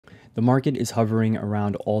The market is hovering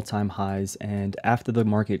around all-time highs, and after the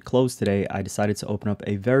market closed today, I decided to open up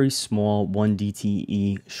a very small 1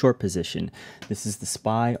 DTE short position. This is the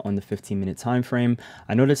SPY on the 15-minute time frame.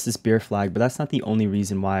 I noticed this bear flag, but that's not the only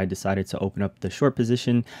reason why I decided to open up the short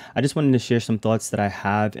position. I just wanted to share some thoughts that I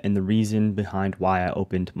have and the reason behind why I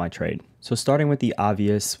opened my trade. So starting with the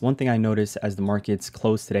obvious, one thing I noticed as the markets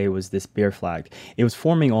closed today was this bear flag. It was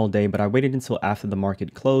forming all day, but I waited until after the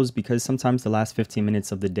market closed because sometimes the last 15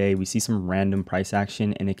 minutes of the day, we see some random price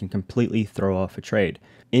action and it can completely throw off a trade.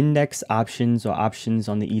 Index options or options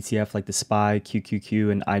on the ETF like the SPY,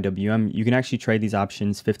 QQQ, and IWM, you can actually trade these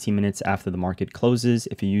options 15 minutes after the market closes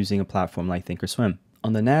if you're using a platform like Thinkorswim.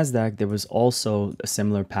 On the NASDAQ, there was also a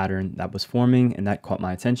similar pattern that was forming and that caught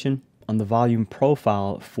my attention. On the volume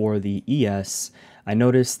profile for the ES, I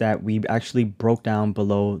noticed that we actually broke down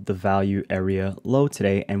below the value area low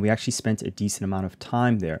today, and we actually spent a decent amount of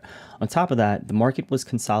time there. On top of that, the market was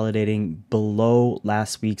consolidating below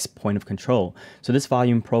last week's point of control. So this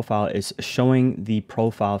volume profile is showing the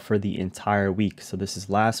profile for the entire week. So this is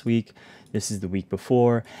last week, this is the week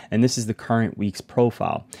before, and this is the current week's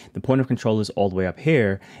profile. The point of control is all the way up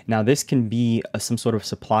here. Now this can be some sort of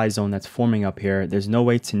supply zone that's forming up here. There's no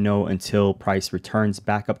way to know until price returns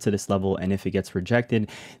back up to this level, and if it gets rejected,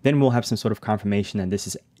 then we'll have some sort of confirmation that this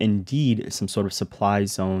is indeed some sort of supply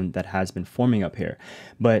zone that has been forming up here.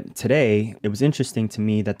 But today, it was interesting to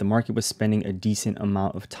me that the market was spending a decent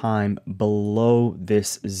amount of time below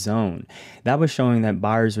this zone. That was showing that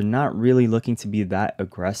buyers were not really looking to be that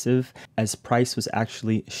aggressive, as price was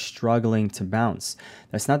actually struggling to bounce.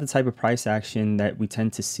 That's not the type of price action that we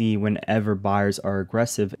tend to see whenever buyers are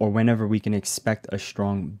aggressive or whenever we can expect a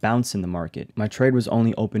strong bounce in the market. My trade was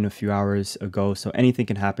only open a few hours ago, so anything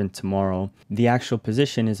can happen tomorrow. The actual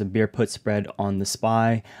position is a bear put spread on the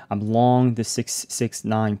SPY. I'm long the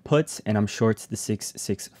 669 puts and I'm short the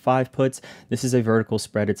 665 puts. This is a vertical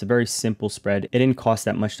spread. It's a very simple spread. It didn't cost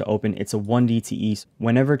that much to open. It's a 1 DTE.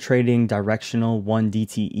 Whenever trading directional 1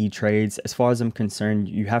 DTE trades, as far as I'm concerned,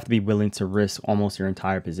 you have to be willing to risk almost your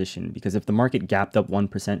entire position, because if the market gapped up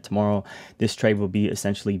 1% tomorrow, this trade will be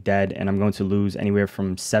essentially dead and I'm going to lose anywhere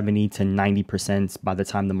from 70 to 90% by the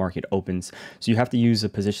time the market opens. So you have to use a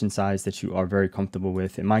position size that you are very comfortable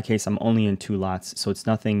with. In my case, I'm only in 2 lots, so it's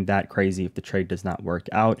nothing that crazy. If the trade does not work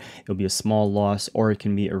out, it'll be a small loss or it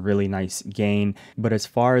can be a really nice gain. But as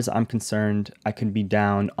far as I'm concerned, I could be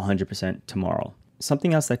down 100% tomorrow.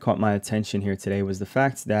 Something else that caught my attention here today was the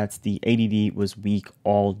fact that the ADD was weak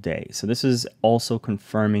all day. So this is also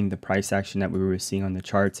confirming the price action that we were seeing on the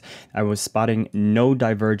charts. I was spotting no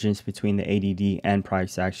divergence between the ADD and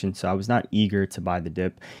price action, so I was not eager to buy the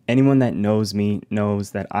dip. Anyone that knows me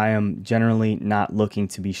knows that I am generally not looking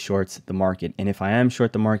to be short the market. And if I am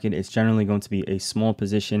short the market, it's generally going to be a small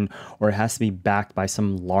position or it has to be backed by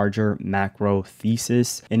some larger macro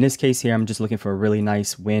thesis. In this case here, I'm just looking for a really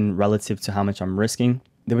nice win relative to how much I'm risking.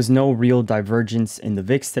 There was no real divergence in the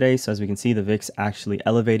VIX today, so as we can see, the VIX actually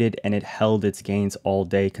elevated and it held its gains all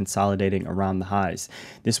day, consolidating around the highs.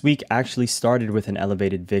 This week actually started with an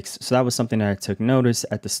elevated VIX, so that was something that I took notice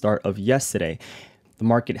at the start of yesterday. The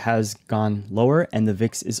market has gone lower and the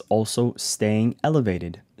VIX is also staying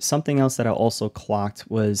elevated. Something else that I also clocked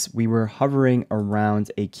was we were hovering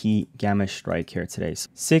around a key gamma strike here today.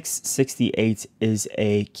 668 is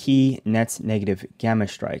a key net negative gamma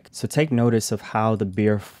strike. So take notice of how the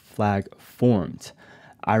bear flag formed.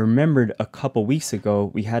 I remembered a couple weeks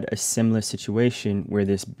ago, we had a similar situation where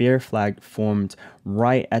this bear flag formed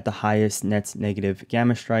right at the highest net negative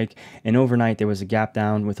gamma strike, and overnight there was a gap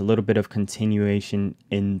down with a little bit of continuation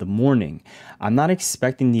in the morning. I'm not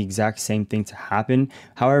expecting the exact same thing to happen.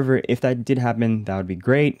 However, if that did happen, that would be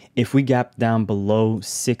great. If we gap down below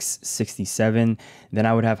 667, then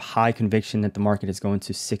I would have high conviction that the market is going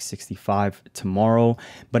to 665 tomorrow.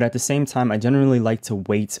 But at the same time, I generally like to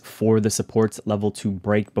wait for the support level to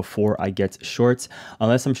break before I get short,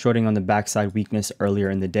 unless I'm shorting on the backside weakness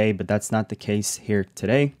earlier in the day, but that's not the case here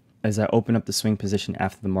today as I open up the swing position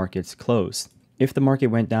after the market's closed. If the market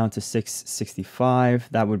went down to 665,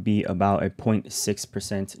 that would be about a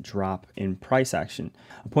 0.6% drop in price action.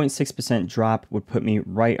 A 0.6% drop would put me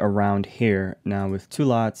right around here. Now with 2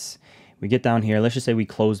 lots, we get down here, let's just say we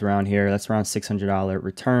closed around here, that's around $600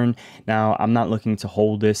 return. Now, I'm not looking to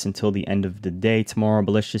hold this until the end of the day tomorrow,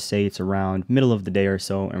 but let's just say it's around middle of the day or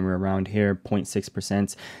so, and we're around here,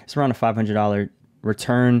 0.6%. It's around a $500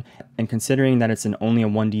 return, and considering that it's only a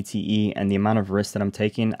 1 DTE and the amount of risk that I'm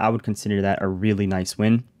taking, I would consider that a really nice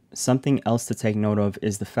win. Something else to take note of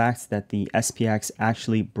is the fact that the SPX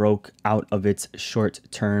actually broke out of its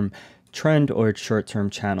short-term trend or its short-term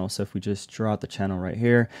channel. So if we just draw out the channel right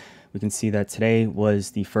here, We can see that today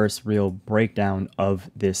was the first real breakdown of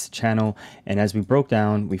this channel. And as we broke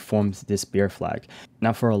down, we formed this bear flag.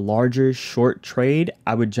 Now for a larger short trade,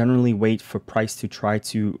 I would generally wait for price to try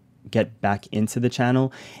to get back into the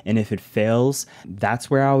channel, and if it fails, that's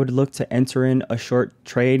where I would look to enter in a short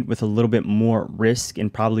trade with a little bit more risk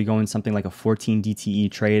and probably go in something like a 14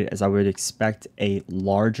 DTE trade, as I would expect a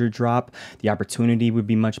larger drop. The opportunity would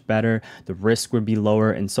be much better, the risk would be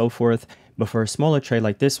lower, and so forth. But for a smaller trade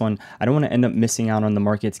like this one, I don't want to end up missing out on the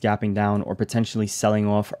markets gapping down or potentially selling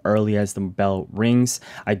off early as the bell rings.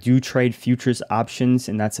 I do trade futures options,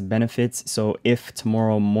 and that's a benefit. So if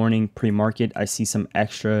tomorrow morning pre-market I see some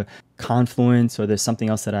extra confluence or there's something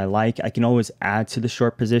else that I like, I can always add to the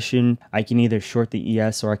short position. I can either short the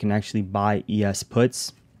ES or I can actually buy ES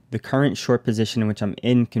puts. The current short position in which I'm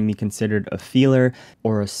in can be considered a feeler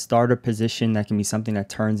or a starter position that can be something that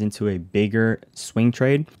turns into a bigger swing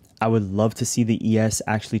trade. I would love to see the ES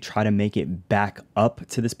actually try to make it back up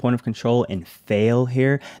to this point of control and fail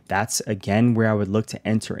here. That's again where I would look to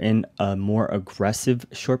enter in a more aggressive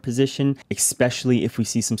short position, especially if we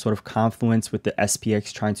see some sort of confluence with the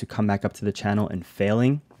SPX trying to come back up to the channel and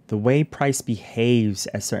failing. The way price behaves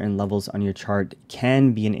at certain levels on your chart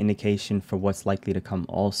can be an indication for what's likely to come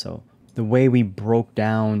also. The way we broke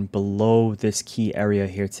down below this key area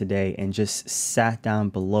here today and just sat down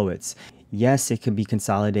below it. Yes, it could be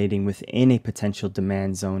consolidating within a potential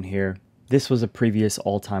demand zone here. This was a previous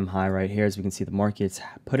all-time high right here. As we can see, the markets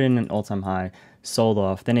put in an all-time high, sold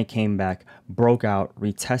off, then it came back, broke out,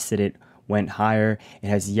 retested it, went higher. It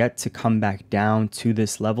has yet to come back down to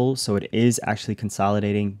this level, so it is actually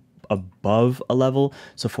consolidating above a level.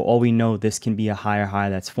 So for all we know, this can be a higher high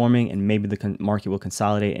that's forming, and maybe the market will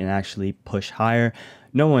consolidate and actually push higher.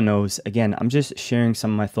 No one knows. Again, I'm just sharing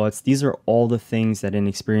some of my thoughts. These are all the things that an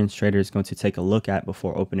experienced trader is going to take a look at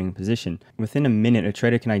before opening a position. Within a minute, a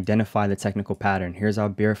trader can identify the technical pattern. Here's our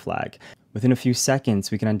bear flag. Within a few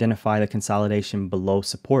seconds, we can identify the consolidation below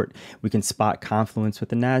support. We can spot confluence with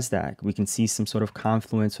the NASDAQ. We can see some sort of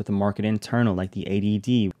confluence with the market internal like the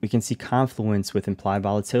ADD. We can see confluence with implied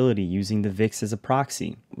volatility using the VIX as a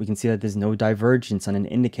proxy. We can see that there's no divergence on an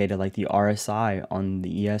indicator like the RSI on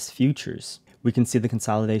the ES futures. We can see the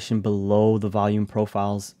consolidation below the volume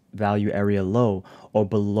profile's value area low or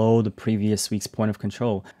below the previous week's point of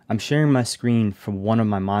control. I'm sharing my screen from one of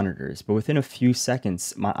my monitors, but within a few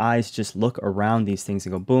seconds, my eyes just look around these things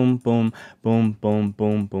and go boom, boom, boom, boom,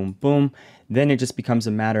 boom, boom, boom. Then it just becomes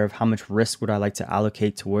a matter of how much risk would I like to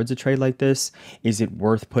allocate towards a trade like this? Is it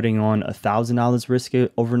worth putting on $1,000 risk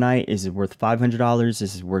overnight? Is it worth $500?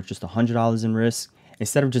 Is it worth just $100 in risk?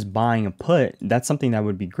 Instead of just buying a put, that's something that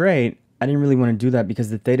would be great. I didn't really want to do that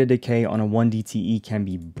because the theta decay on a 1 DTE can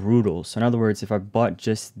be brutal. So in other words, if I bought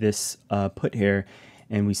just this put here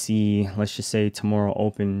and we see, let's just say tomorrow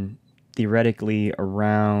open theoretically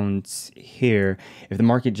around here, if the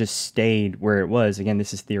market just stayed where it was, again,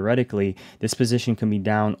 this is theoretically, this position can be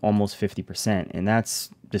down almost 50%. And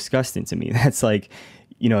that's disgusting to me. That's like,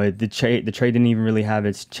 you know, the trade didn't even really have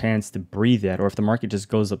its chance to breathe yet. Or if the market just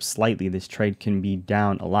goes up slightly, this trade can be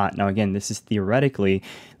down a lot. Now, again, this is theoretically,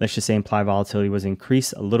 let's just say implied volatility was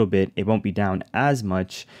increased a little bit. It won't be down as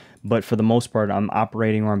much. But for the most part, I'm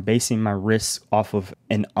operating or I'm basing my risk off of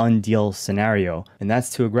an undeal scenario. And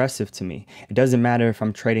that's too aggressive to me. It doesn't matter if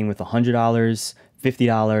I'm trading with $100, $50,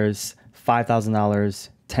 $5,000,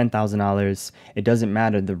 $10,000. It doesn't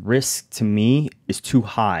matter. The risk to me is too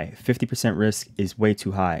high. 50% risk is way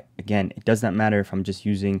too high. Again, it does not matter if I'm just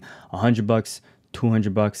using $100,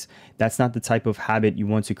 $200. That's not the type of habit you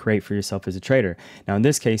want to create for yourself as a trader. Now, in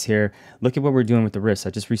this case here, look at what we're doing with the risk. I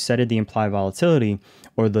just resetted the implied volatility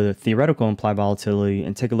or the theoretical implied volatility,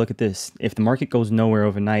 and take a look at this. If the market goes nowhere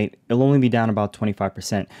overnight, it'll only be down about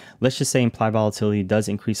 25%. Let's just say implied volatility does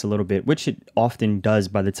increase a little bit, which it often does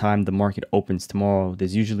by the time the market opens tomorrow.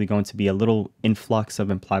 There's usually going to be a little influx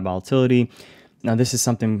of implied volatility. Now, this is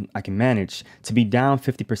something I can manage. To be down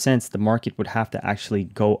 50%, the market would have to actually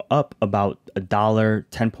go up about $1,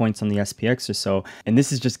 10 points on the SPX or so. And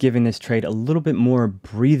this is just giving this trade a little bit more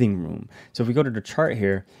breathing room. So if we go to the chart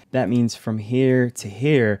here, that means from here to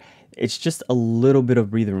here, it's just a little bit of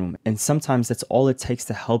breathing room. And sometimes that's all it takes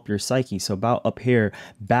to help your psyche. So about up here,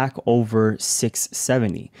 back over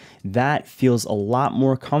 670. That feels a lot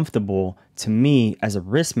more comfortable to me as a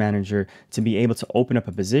risk manager to be able to open up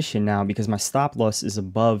a position now because my stop loss is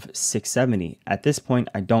above 670. At this point,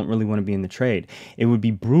 I don't really want to be in the trade. It would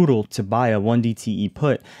be brutal to buy a 1 DTE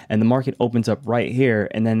put and the market opens up right here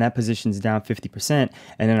and then that position's down 50%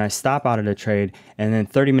 and then I stop out of the trade and then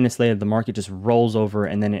 30 minutes later the market just rolls over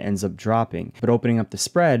and then it ends up dropping. But opening up the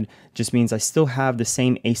spread just means I still have the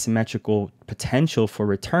same asymmetrical potential for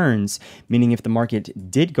returns, meaning if the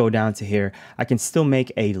market did go down to here, I can still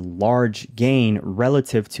make a large gain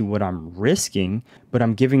relative to what I'm risking, but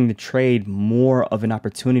I'm giving the trade more of an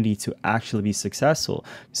opportunity to actually be successful.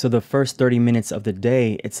 So the first 30 minutes of the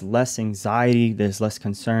day, it's less anxiety, there's less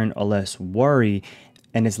concern or less worry,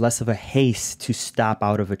 and it's less of a haste to stop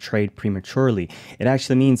out of a trade prematurely. It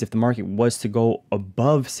actually means if the market was to go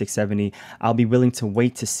above 670, I'll be willing to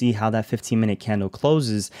wait to see how that 15-minute candle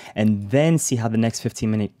closes and then see how the next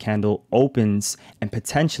 15-minute candle opens and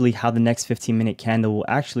potentially how the next 15-minute candle will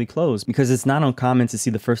actually close, because it's not uncommon to see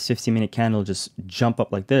the first 15-minute candle just jump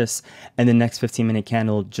up like this and the next 15-minute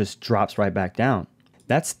candle just drops right back down.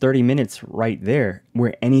 That's 30 minutes right there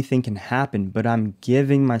where anything can happen, but I'm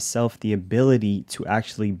giving myself the ability to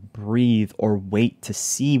actually breathe or wait to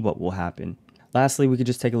see what will happen. Lastly, we could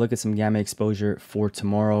just take a look at some gamma exposure for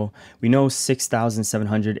tomorrow. We know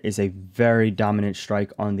 6,700 is a very dominant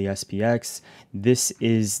strike on the SPX. This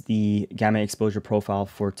is the gamma exposure profile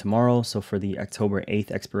for tomorrow. So for the October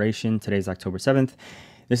 8th expiration, today's October 7th.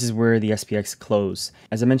 This is where the SPX closed.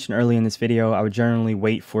 As I mentioned earlier in this video, I would generally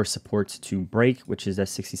wait for supports to break, which is at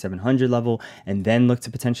 6,700 level, and then look to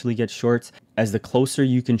potentially get shorts. As the closer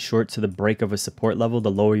you can short to the break of a support level, the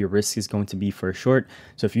lower your risk is going to be for a short.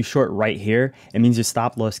 So if you short right here, it means your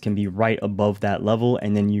stop loss can be right above that level,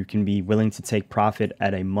 and then you can be willing to take profit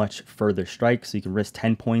at a much further strike. So you can risk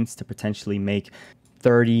 10 points to potentially make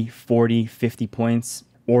 30, 40, 50 points,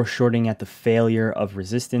 or shorting at the failure of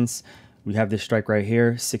resistance. We have this strike right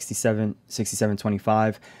here,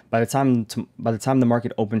 67.25. By the time the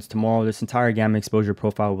market opens tomorrow, this entire gamma exposure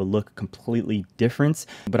profile will look completely different.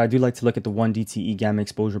 But I do like to look at the 1 DTE gamma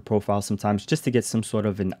exposure profile sometimes just to get some sort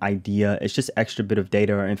of an idea. It's just extra bit of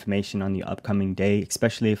data or information on the upcoming day,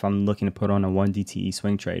 especially if I'm looking to put on a 1 DTE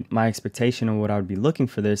swing trade. My expectation of what I would be looking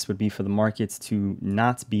for this would be for the markets to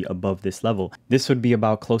not be above this level. This would be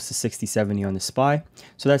about close to 60.70 on the SPY.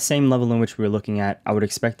 So that same level in which we were looking at, I would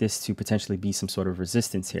expect this to potentially be some sort of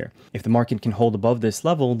resistance here. If the market can hold above this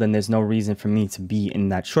level, then there's no reason for me to be in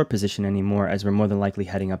that short position anymore, as we're more than likely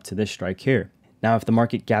heading up to this strike here. Now, if the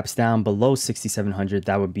market gaps down below 6,700,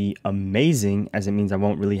 that would be amazing, as it means I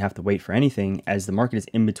won't really have to wait for anything. As the market is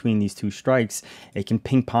in between these two strikes, it can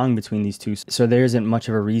ping pong between these two. So there isn't much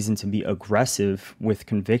of a reason to be aggressive with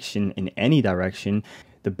conviction in any direction.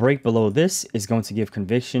 The break below this is going to give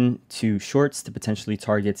conviction to shorts to potentially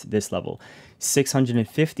target this level.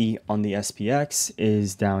 650 on the SPX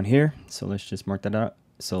is down here. So let's just mark that out.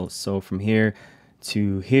 So from here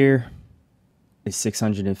to here is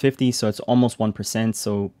 650. So it's almost 1%.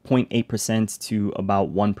 So 0.8% to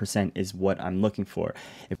about 1% is what I'm looking for.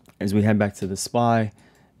 As we head back to the SPY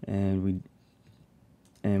and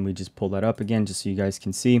we just pull that up again just so you guys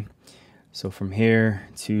can see. So from here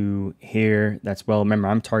to here, that's, well, remember,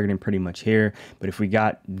 I'm targeting pretty much here. But if we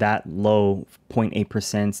got that low,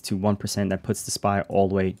 0.8% to 1%, that puts the SPY all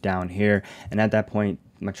the way down here. And at that point,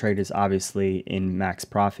 my trade is obviously in max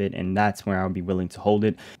profit, and that's where I would be willing to hold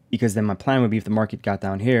it, because then my plan would be, if the market got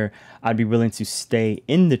down here, I'd be willing to stay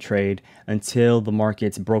in the trade until the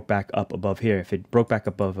markets broke back up above here. If it broke back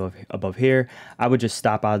up above here, I would just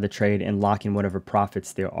stop out of the trade and lock in whatever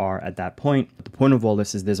profits there are at that point. But the point of all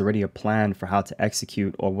this is there's already a plan for how to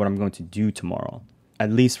execute, or what I'm going to do tomorrow,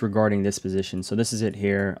 at least regarding this position. So this is it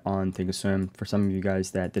here on Thinkorswim. For some of you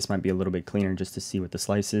guys, that this might be a little bit cleaner just to see what the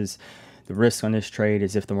slice is. The risk on this trade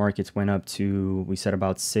is if the markets went up to, we said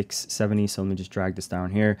about 670. So let me just drag this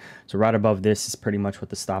down here. So right above this is pretty much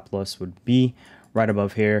what the stop loss would be, right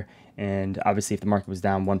above here. And obviously if the market was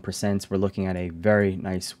down 1%, we're looking at a very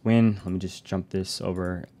nice win. Let me just jump this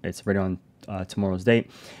over. It's right on tomorrow's date.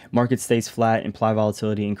 Market stays flat, implied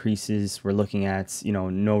volatility increases. We're looking at,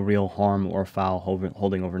 no real harm or foul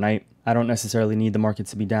holding overnight. I don't necessarily need the market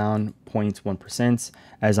to be down 0.1%,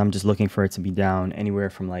 as I'm just looking for it to be down anywhere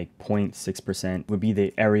from like 0.6% would be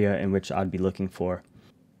the area in which I'd be looking for.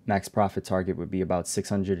 Max profit target would be about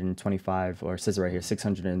 $625, or it says it right here,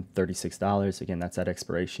 $636. Again, that's at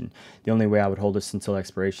expiration. The only way I would hold this until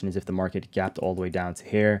expiration is if the market gapped all the way down to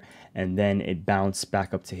here and then it bounced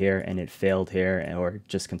back up to here and it failed here, or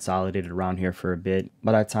just consolidated around here for a bit.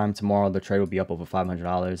 By that time tomorrow, the trade will be up over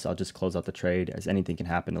 $500. I'll just close out the trade, as anything can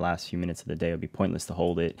happen the last few minutes of the day. It would be pointless to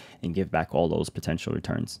hold it and give back all those potential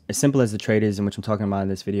returns. As simple as the trade is, in which I'm talking about in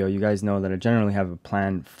this video, you guys know that I generally have a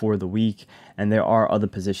plan for the week, and there are other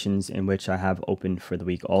positions in which I have opened for the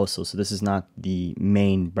week also. So this is not the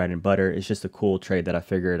main bread and butter. It's just a cool trade that I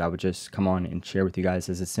figured I would just come on and share with you guys,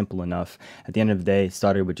 as it's simple enough. At the end of the day, it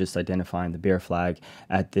started with just identifying the bear flag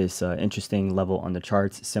at this interesting level on the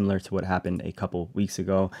charts, similar to what happened a couple weeks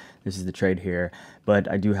ago. This is the trade here, but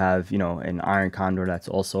I do have, you know, an iron condor that's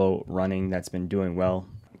also running, that's been doing well.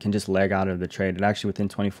 Can just leg out of the trade. It actually within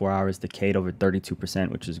 24 hours decayed over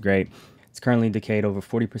 32%, which is great. It's currently decayed over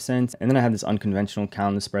 40%. And then I have this unconventional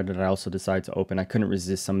counter spread that I also decided to open. I couldn't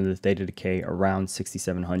resist some of the theta decay around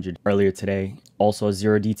 6,700 earlier today. Also a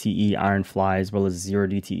 0 DTE iron fly, as well as 0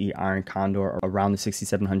 DTE iron condor around the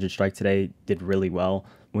 6,700 strike today, did really well.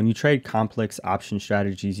 When you trade complex option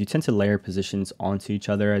strategies, you tend to layer positions onto each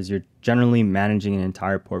other, as you're generally managing an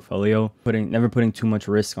entire portfolio, never putting too much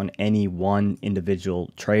risk on any one individual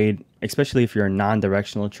trade, especially if you're a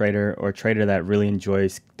non-directional trader or a trader that really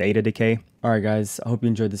enjoys theta decay. All right, guys, I hope you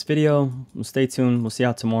enjoyed this video. Well, stay tuned. We'll see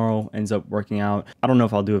how tomorrow ends up working out. I don't know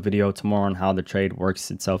if I'll do a video tomorrow on how the trade works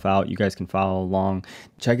itself out. You guys can follow along,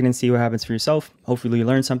 check it and see what happens for yourself. Hopefully you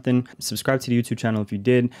learned something. Subscribe to the YouTube channel if you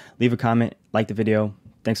did. Leave a comment, like the video.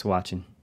 Thanks for watching.